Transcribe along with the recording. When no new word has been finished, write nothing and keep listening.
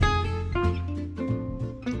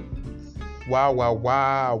Wow, wow,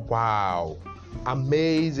 wow, wow.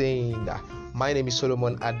 Amazing. My name is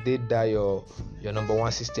Solomon Adedayo, your number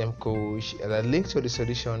one system coach. And the link to the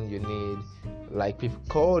solution you need, like people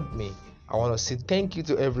called me. I want to say thank you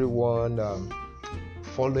to everyone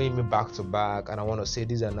following me back to back. And I want to say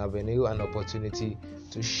this is an avenue, an opportunity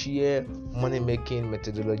to share money making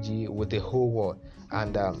methodology with the whole world.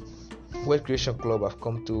 And Wealth Creation Club have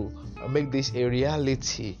come to make this a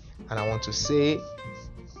reality. And I want to say,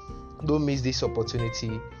 don't miss this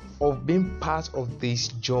opportunity of being part of this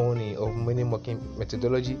journey of money making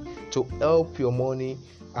methodology to help your money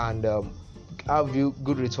and have you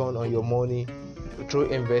good return on your money through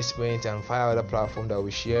investment and via other platform that we're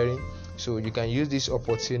sharing. So you can use this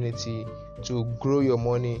opportunity to grow your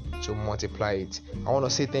money, to multiply it. I want to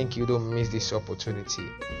say thank you. Don't miss this opportunity,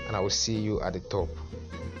 and I will see you at the top.